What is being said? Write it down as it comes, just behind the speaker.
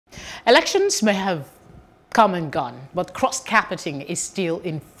Elections may have come and gone, but cross-carpeting is still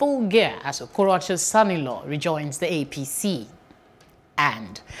in full gear as Okorocha's son-in-law rejoins the APC.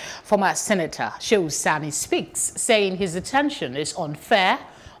 And former Senator Shehu Sani speaks, saying his detention is unfair,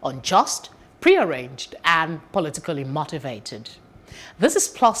 unjust, prearranged, and politically motivated. This is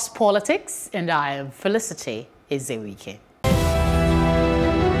Plus Politics, and I am Felicity Ezewuike.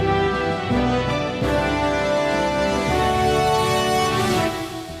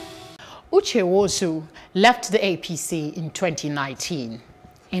 Uche Nwosu left the APC in 2019.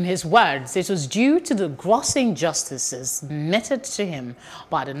 In his words, it was due to the gross injustices meted to him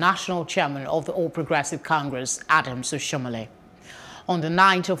by the national chairman of the All Progressive Congress, Adams Oshiomhole. On the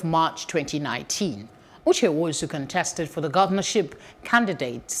 9th of March 2019, Uche Nwosu contested for the governorship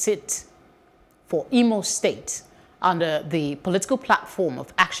candidate seat for Imo State under the political platform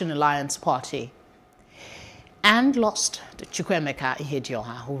of Action Alliance Party, and lost to Chukwuemeka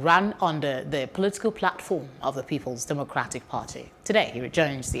Ihedioha, who ran under the political platform of the People's Democratic Party. Today, he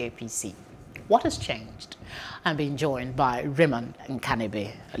rejoins the APC. What has changed? I'm being joined by Raymond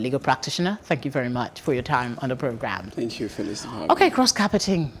Nkannebe, a legal practitioner. Thank you very much for your time on the program. Thank you, Felicity. Okay,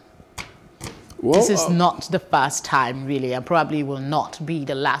 cross-carpeting. Well, this is not the first time, really, and probably will not be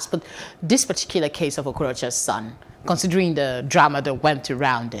the last. But this particular case of Okorocha's son, considering the drama that went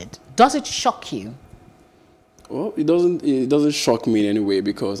around it, does it shock you? Well, it doesn't shock me in any way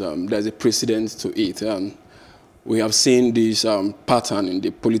because there's a precedent to it. We have seen this pattern in the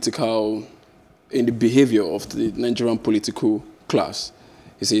behavior of the Nigerian political class.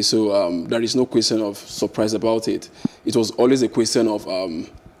 You see, so there is no question of surprise about it. It was always a question of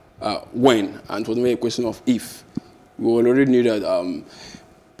when, and it was never a question of if. We already knew that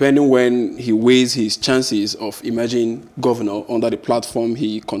depending when he weighs his chances of emerging governor under the platform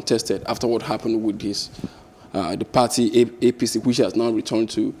he contested after what happened with his the party APC, which has now returned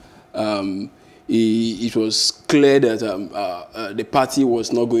to, it was clear that the party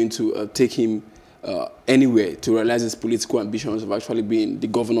was not going to take him anywhere to realize his political ambitions of actually being the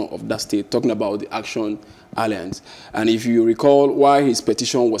governor of that state, talking about the Action Alliance. And if you recall why his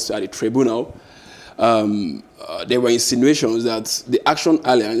petition was at the tribunal, there were insinuations that the Action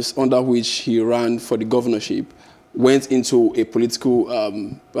Alliance, under which he ran for the governorship, went into a political,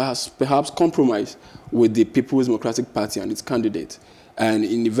 perhaps compromise with the People's Democratic Party and its candidate. And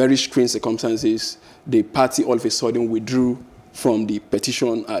in the very strange circumstances, the party all of a sudden withdrew from the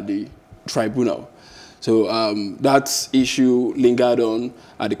petition at the tribunal. So that issue lingered on.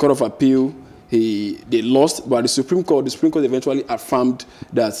 At the Court of Appeal, they lost, but the Supreme Court eventually affirmed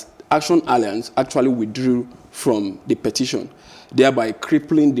that Action Alliance actually withdrew from the petition, thereby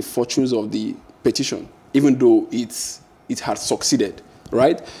crippling the fortunes of the petition, even though it had succeeded,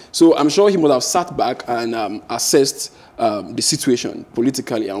 right? So I'm sure he must have sat back and assessed the situation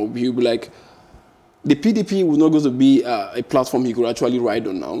politically, and he'll be like, the PDP was not going to be a platform he could actually ride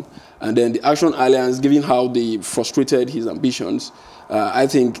on now. And then the Action Alliance, given how they frustrated his ambitions, I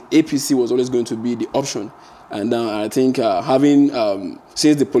think APC was always going to be the option. And I think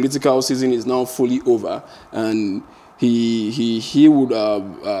since the political season is now fully over, and he would,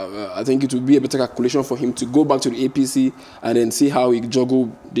 I think it would be a better calculation for him to go back to the APC and then see how he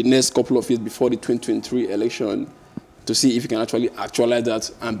juggle the next couple of years before the 2023 election to see if he can actually actualize that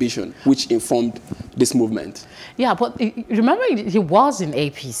ambition, which informed this movement. Yeah, but remember, he was in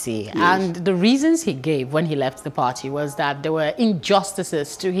APC, yes, and the reasons he gave when he left the party was that there were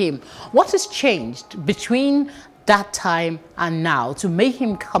injustices to him. What has changed between that time and now to make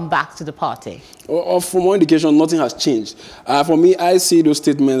him come back to the party? From one indication, nothing has changed. For me, I see those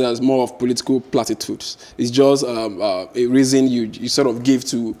statements as more of political platitudes. It's just a reason you sort of give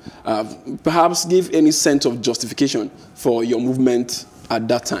to perhaps give any sense of justification for your movement at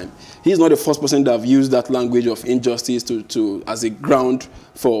that time. He's not the first person to have used that language of injustice as a ground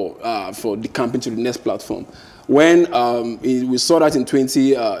for the campaign to the next platform. When we saw that in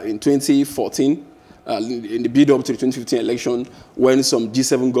 2014, in the build-up to the 2015 election, when some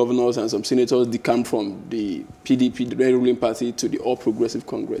G7 governors and some senators decamped from the PDP, the ruling party, to the All Progressive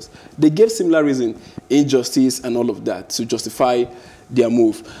Congress, they gave similar reason, injustice and all of that, to justify their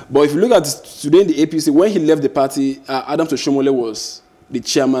move. But if you look at today in the APC, when he left the party, Adams Oshiomhole was the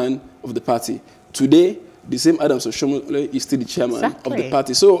chairman of the party. Today, the same Adams Oshiomhole is still the chairman of the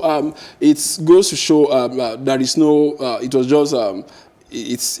party. So it goes to show there is no, it was just,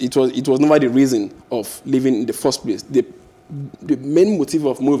 it was never the reason of leaving in the first place. The main motive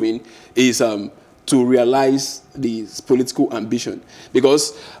of moving is to realize this political ambition,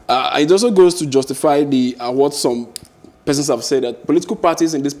 because it also goes to justify what some persons have said that political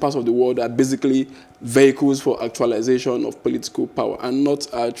parties in this part of the world are basically vehicles for actualization of political power and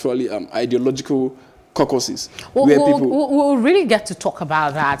not actually ideological caucuses. We'll really get to talk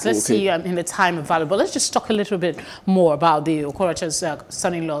about that. Let's see in the time available. Let's just talk a little bit more about the Okorocha's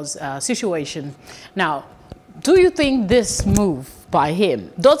son-in-law's situation. Now, do you think this move by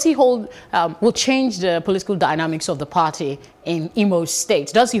him, does he hold, will change the political dynamics of the party in Imo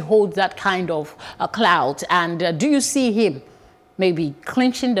State? Does he hold that kind of clout? And do you see him maybe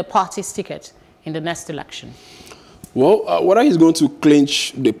clinching the party's ticket in the next election? Well, whether he's going to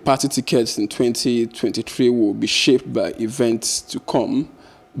clinch the party tickets in 2023 will be shaped by events to come.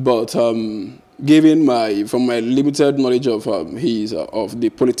 But given from my limited knowledge of of the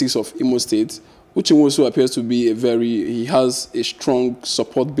politics of Imo State, Uche Nwosu appears to be he has a strong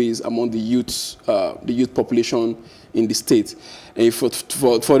support base among the youth population in the state. And for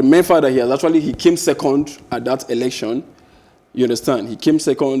the main fact that he came second at that election, you understand, he came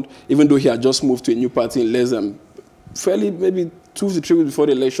second even though he had just moved to a new party in less than maybe 2 to 3 weeks before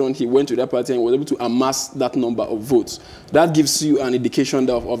the election. He went to that party and was able to amass that number of votes. That gives you an indication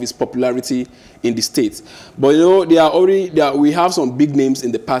of his popularity in the state. But you know, we have some big names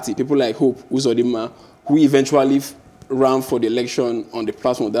in the party, people like Hope Uzodinma, who eventually ran for the election on the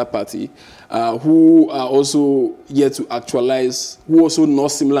platform of that party, who are also yet to actualize, who also know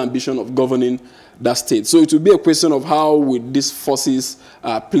similar ambition of governing that state. So it will be a question of how would these forces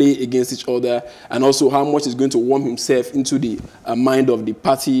play against each other, and also how much is going to warm himself into the mind of the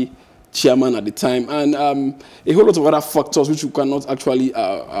party chairman at the time, and a whole lot of other factors which we cannot actually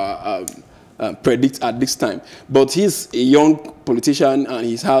predict at this time. But he's a young politician and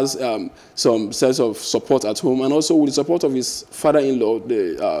he has some sense of support at home, and also with the support of his father-in-law,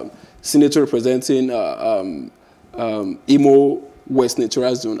 the senator representing Imo West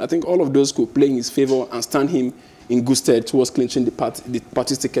Natural Zone. I think all of those could play in his favor and stand him in good stead towards clinching the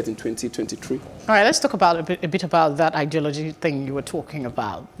party's ticket in 2023. All right, let's talk about a bit about that ideology thing you were talking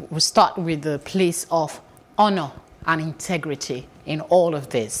about. We'll start with the place of honor and integrity in all of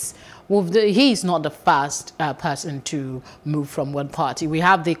this. He's not the first person to move from one party. We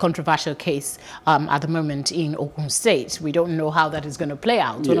have the controversial case at the moment in Ogun State. We don't know how that is going to play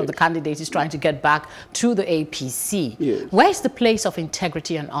out. One of the candidates is trying to get back to the APC. Yes. Where's the place of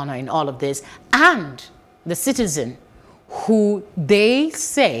integrity and honor in all of this? And the citizen who they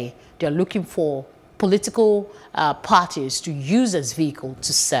say they're looking for political parties to use as vehicle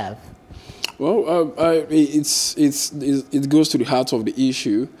to serve. Well, it goes to the heart of the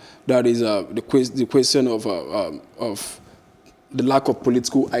issue. That is the question of the lack of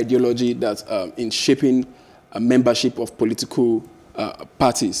political ideology that in shaping a membership of political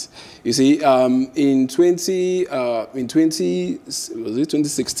parties. You see, in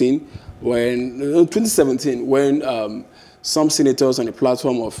 2016, 2017, when some senators on the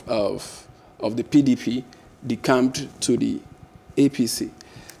platform of the PDP decamped to the APC,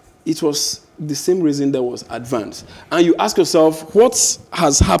 it was the same reason that was advanced. And you ask yourself, what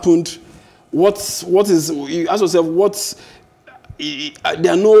has happened? You ask yourself,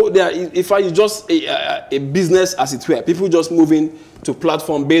 if it's just a business as it were, people just moving to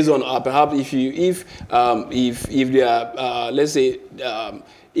platform based on perhaps if there are let's say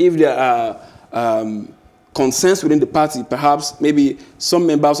if there are concerns within the party, perhaps maybe some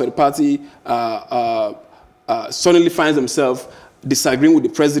members of the party suddenly find themselves disagreeing with the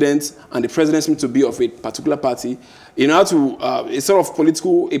president, and the president seems to be of a particular party. In order to a sort of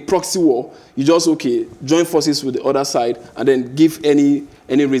a proxy war, you just join forces with the other side and then give any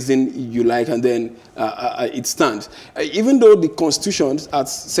reason you like, and then it stands. Even though the Constitution, at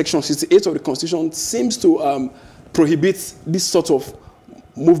Section 68 of the Constitution, seems to prohibit this sort of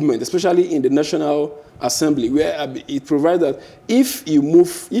movement, especially in the National Assembly, where it provides that if you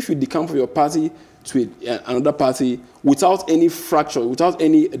decamp from your party to another party without any fracture, without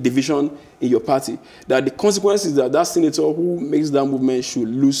any division in your party, that the consequence is that senator who makes that movement should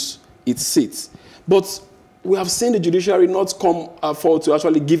lose its seat. But we have seen the judiciary not come forward to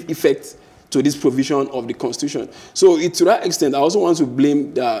actually give effect to this provision of the Constitution. So to that extent, I also want to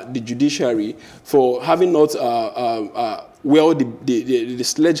blame the judiciary for having not the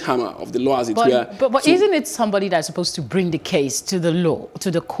sledgehammer of the law, as it were. But isn't it somebody that's supposed to bring the case to the law, to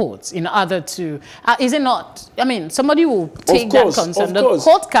the courts, in order to, is it not, I mean, somebody will take that concern. The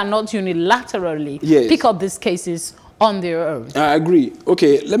court cannot unilaterally pick up these cases on their own. I agree.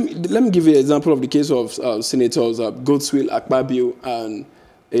 Okay, let me give you an example of the case of Senators Godswill Akpabio and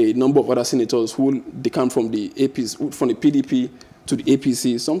a number of other senators who decamped from the APC, from the PDP to the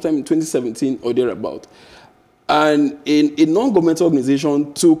APC sometime in 2017 or thereabout. And a non-governmental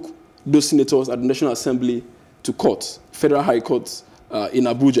organization took those senators at the National Assembly to court, Federal High Court in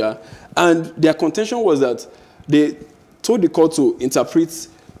Abuja, and their contention was that they told the court to interpret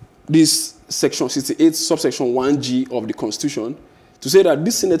this section 68, subsection 1G of the Constitution to say that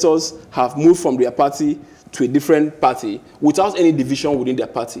these senators have moved from their party to a different party without any division within their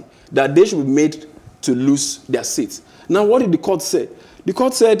party, that they should be made to lose their seats. Now, what did the court say? The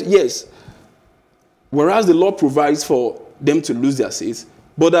court said, yes, whereas the law provides for them to lose their seats,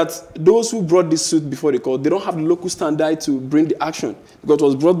 but that those who brought this suit before the court, they don't have the local standard to bring the action, because it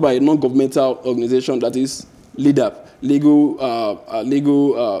was brought by a non-governmental organization, that is LEADAP, Legal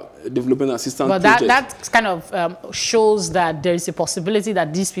Development Assistance But Project. that kind of shows that there is a possibility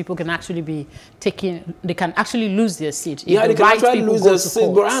that these people can actually be taken, they can actually lose their seat. Yeah, they can actually lose their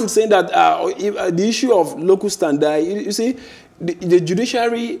seat, but I'm saying that the issue of local standard, you see, the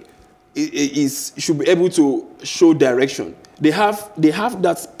judiciary should be able to show direction. They have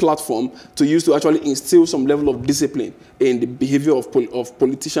that platform to use to actually instill some level of discipline in the behavior of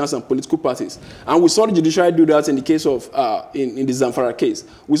politicians and political parties. And we saw the judiciary do that in the case of, in the Zamfara case.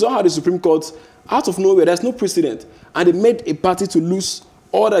 We saw how the Supreme Court, out of nowhere, there's no precedent, and they made a party to lose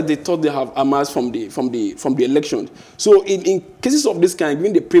all that they thought they have amassed from the election. So in cases of this kind,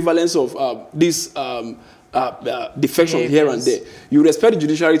 given the prevalence of this defection here and there, you would expect the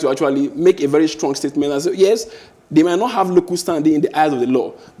judiciary to actually make a very strong statement and say, yes, they might not have local standing in the eyes of the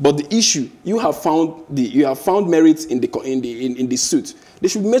law, but the issue, you have found merits in the suit. They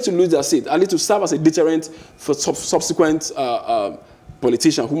should be made to lose their seat, at least to serve as a deterrent for subsequent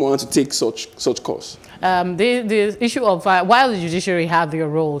politicians who want to take such course. The issue of while the judiciary have their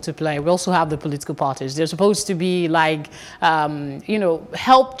role to play, we also have the political parties. They're supposed to be like, you know,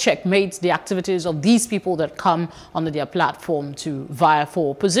 help checkmate the activities of these people that come under their platform to vie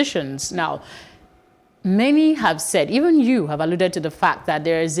for positions. Now, many have said, even you have alluded to the fact that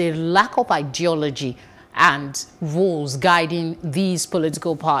there is a lack of ideology and rules guiding these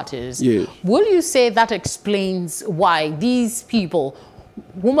political parties. Yeah. Will you say that explains why these people,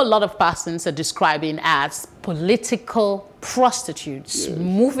 whom a lot of persons are describing as political prostitutes,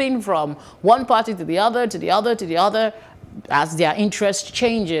 moving from one party to the other, to the other, to the other, as their interest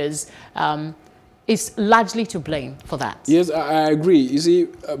changes, is largely to blame for that? Yes, I agree. You see,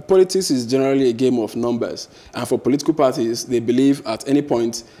 politics is generally a game of numbers. And for political parties, they believe at any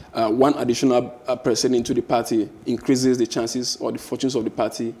point, one additional person into the party increases the chances or the fortunes of the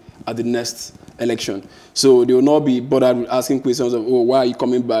party at the next election. So they will not be bothered with asking questions of, oh, why are you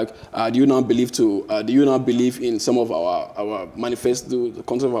coming back? Do you not believe in some of our manifestos, the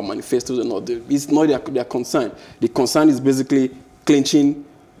content of our manifestos or not? It's not their concern. The concern is basically clinching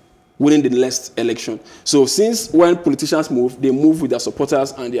winning the next election. So since when politicians move, they move with their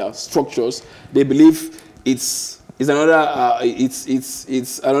supporters and their structures, they believe it's another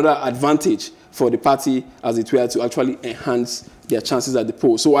advantage for the party, as it were, to actually enhance their chances at the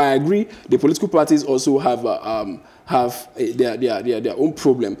polls. So I agree, the political parties also have their own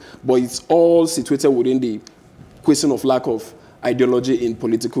problem, but it's all situated within the question of lack of ideology in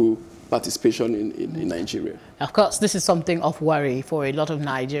political participation in Nigeria. Of course, this is something of worry for a lot of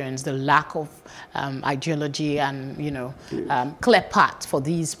Nigerians, the lack of ideology and, you know, clear path for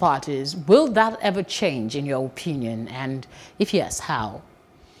these parties. Will that ever change, in your opinion? And if yes, how?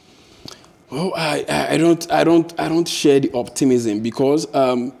 Oh, I don't share the optimism, because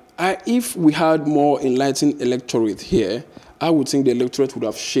if we had more enlightened electorate here, I would think the electorate would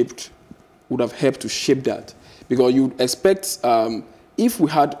have helped to shape that, because you'd expect. If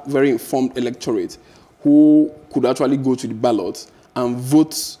we had very informed electorate who could actually go to the ballot and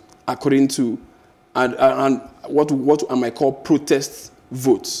vote according to and what I might call protest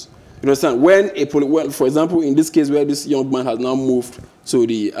votes. You understand? When for example, in this case where this young man has now moved to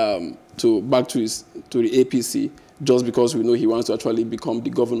the back to the APC just because we know he wants to actually become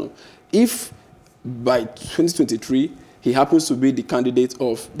the governor. If by 2023 he happens to be the candidate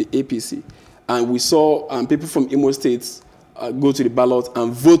of the APC, and we saw people from Imo State go to the ballot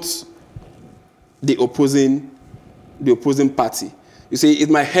and vote the opposing party. You see, it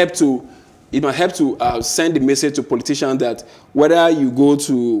might help to send the message to politicians that whether you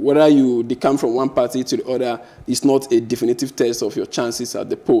decamp from one party to the other is not a definitive test of your chances at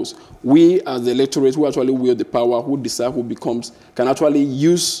the polls. We, as the electorate who actually wield the power, who decide who becomes, can actually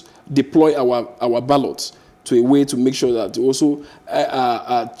deploy our ballots to a way to make sure that to also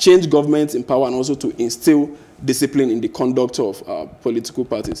change governments in power and also to instill discipline in the conduct of political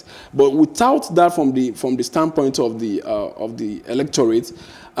parties. But without that, from the standpoint of the electorate,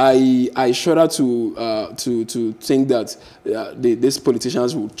 I shudder to think that these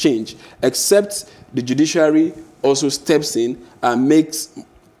politicians will change, except the judiciary also steps in and makes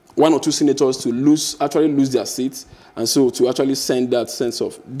one or two senators to actually lose their seats, and so to actually send that sense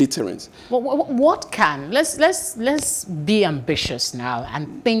of deterrence. Well, what can, let's be ambitious now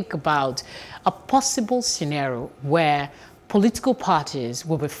and think about a possible scenario where political parties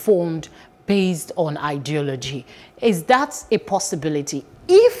will be formed based on ideology. Is that a possibility?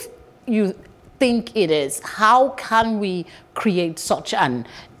 If you think it is, how can we create such an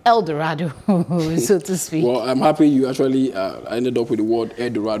El Dorado, so to speak? Well, I'm happy you actually ended up with the word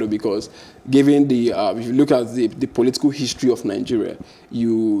El Dorado, because given the, if you look at the political history of Nigeria,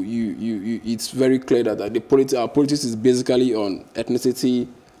 it's very clear that our politics is basically on ethnicity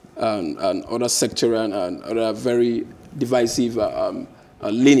and other sectarian and other very divisive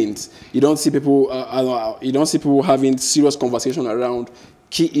leanings. You don't see people having serious conversation around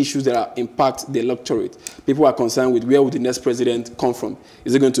key issues that impact the electorate. People are concerned with where would the next president come from.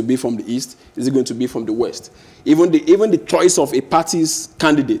 Is it going to be from the east? Is it going to be from the west? Even the choice of a party's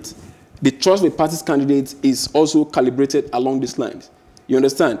candidate, is also calibrated along these lines. You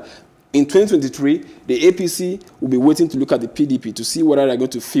understand? In 2023, the APC will be waiting to look at the PDP to see whether they're going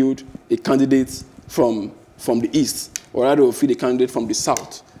to field a candidate from the east, or whether they will field a candidate from the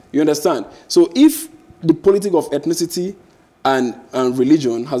south. You understand? So if the politics of ethnicity and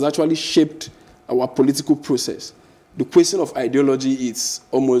religion has actually shaped our political process, the question of ideology is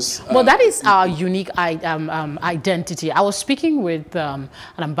almost... well, that is our unique identity. I was speaking with an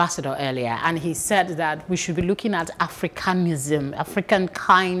ambassador earlier, and he said that we should be looking at Africanism, African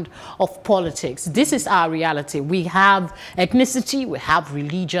kind of politics. This is our reality. We have ethnicity, we have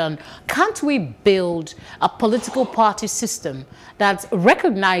religion. Can't we build a political party system that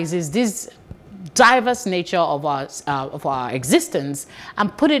recognizes this diverse nature of our existence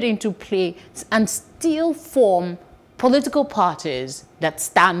and put it into play and still form political parties that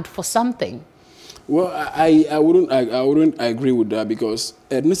stand for something? Well, I wouldn't agree with that, because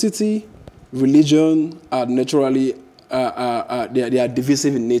ethnicity, religion are naturally they are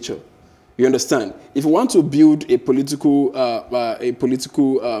divisive in nature. You understand? If you want to build a political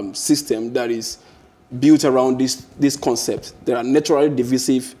system that is built around this concept, they are naturally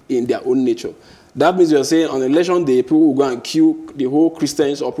divisive in their own nature. That means you're saying on election day, people will go and queue, the whole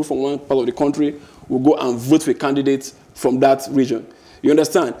Christians or people from one part of the country will go and vote for candidates from that region. You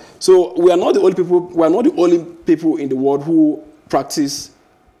understand? So we are not the only people in the world who practice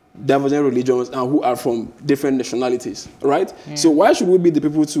divergent religions and who are from different nationalities, right? Yeah. So why should we be the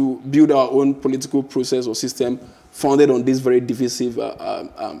people to build our own political process or system founded on this very divisive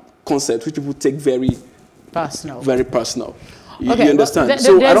concept, which people take very personal? Very personal. Okay, you understand? There's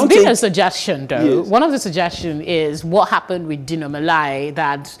been a suggestion, though. Yes. One of the suggestions is what happened with Dino Malai,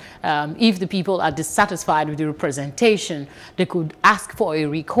 that if the people are dissatisfied with the representation, they could ask for a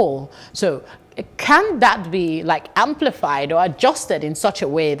recall. So can that be like amplified or adjusted in such a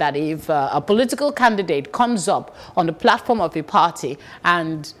way that if a political candidate comes up on the platform of a party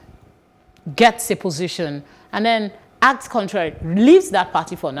and gets a position and then acts contrary, leaves that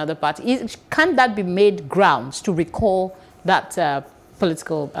party for another party, can that be made grounds to recall that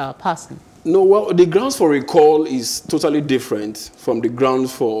political person? No, well, the grounds for recall is totally different from the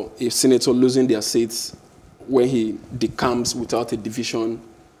grounds for a senator losing their seats when he decamps without a division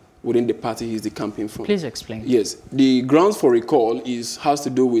within the party he's decamping from. Please explain. Yes, the grounds for recall has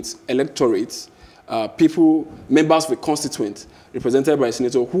to do with electorates, people, members of a constituent represented by a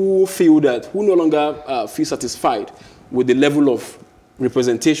senator who no longer feel satisfied with the level of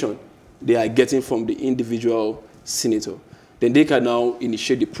representation they are getting from the individual senator. Then they can now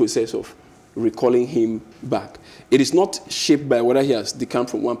initiate the process of recalling him back. It is not shaped by whether he has decamped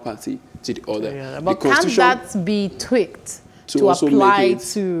from one party to the other. Yeah, but can that be tweaked to apply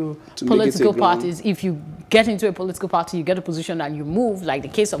to political parties? If you get into a political party, you get a position and you move, like the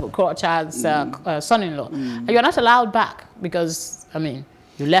case of Okorocha's son-in-law, and you're not allowed back because, I mean,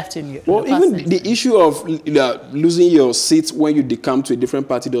 you left in your... Well, even the issue of losing your seat when you decamp to a different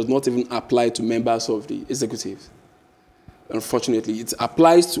party does not even apply to members of the executive. Unfortunately, it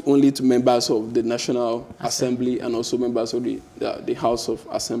applies only to members of the National Assembly and also members of the House of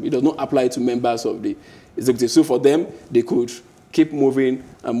Assembly. It does not apply to members of the executive. So for them, they could keep moving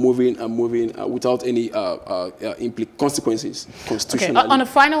and moving and moving without any consequences constitutionally. Okay. On a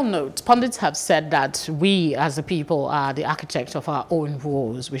final note, pundits have said that we as a people are the architects of our own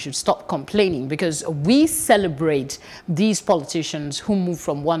woes. We should stop complaining because we celebrate these politicians who move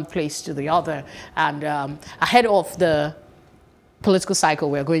from one place to the other. And ahead of the political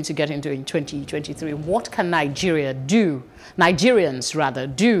cycle we're going to get into in 2023, what can Nigerians rather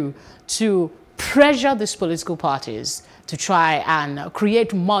do to pressure these political parties to try and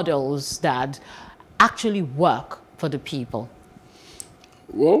create models that actually work for the people?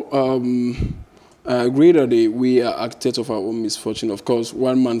 Well, I agree that we are architects of our own misfortune. Of course,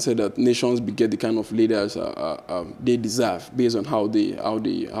 one man said that nations beget the kind of leaders they deserve based on how they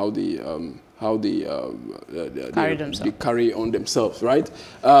carry on themselves, right?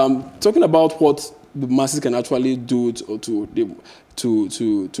 Talking about what the masses can actually do to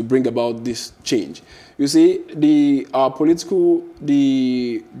bring about this change. You see, the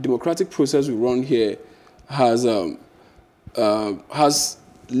democratic process we run here has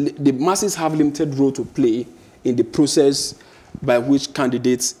the masses have limited role to play in the process by which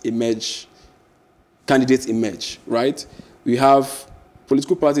candidates emerge, right? We have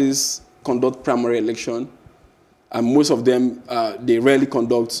political parties conduct primary election, and most of them, they rarely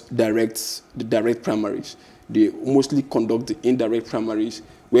conduct the direct primaries. They mostly conduct the indirect primaries,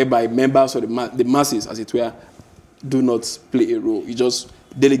 whereby members of the masses, as it were, do not play a role. You just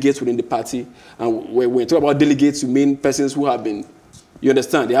delegates within the party. And when you talk about delegates, you mean persons who have been, you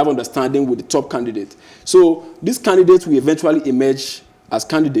understand, they have understanding with the top candidate. So these candidates will eventually emerge as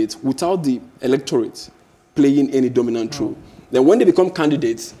candidates without the electorate playing any dominant role. Then when they become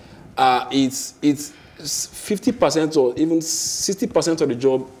candidates, it's 50% or even 60% of the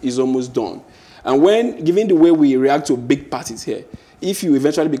job is almost done. And when, given the way we react to big parties here, if you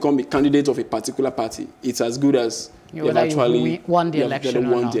eventually become a candidate of a particular party, it's as good as you actually won the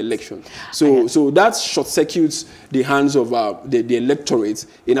election. So that short circuits the hands of the electorate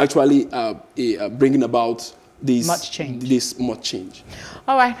in actually bringing about this much change.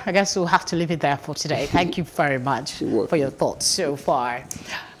 All right, I guess we'll have to leave it there for today. Thank you very much for your thoughts so far.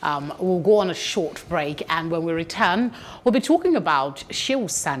 We'll go on a short break, and when we return, we'll be talking about Shehu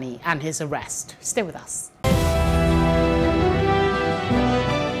Sani and his arrest. Stay with us.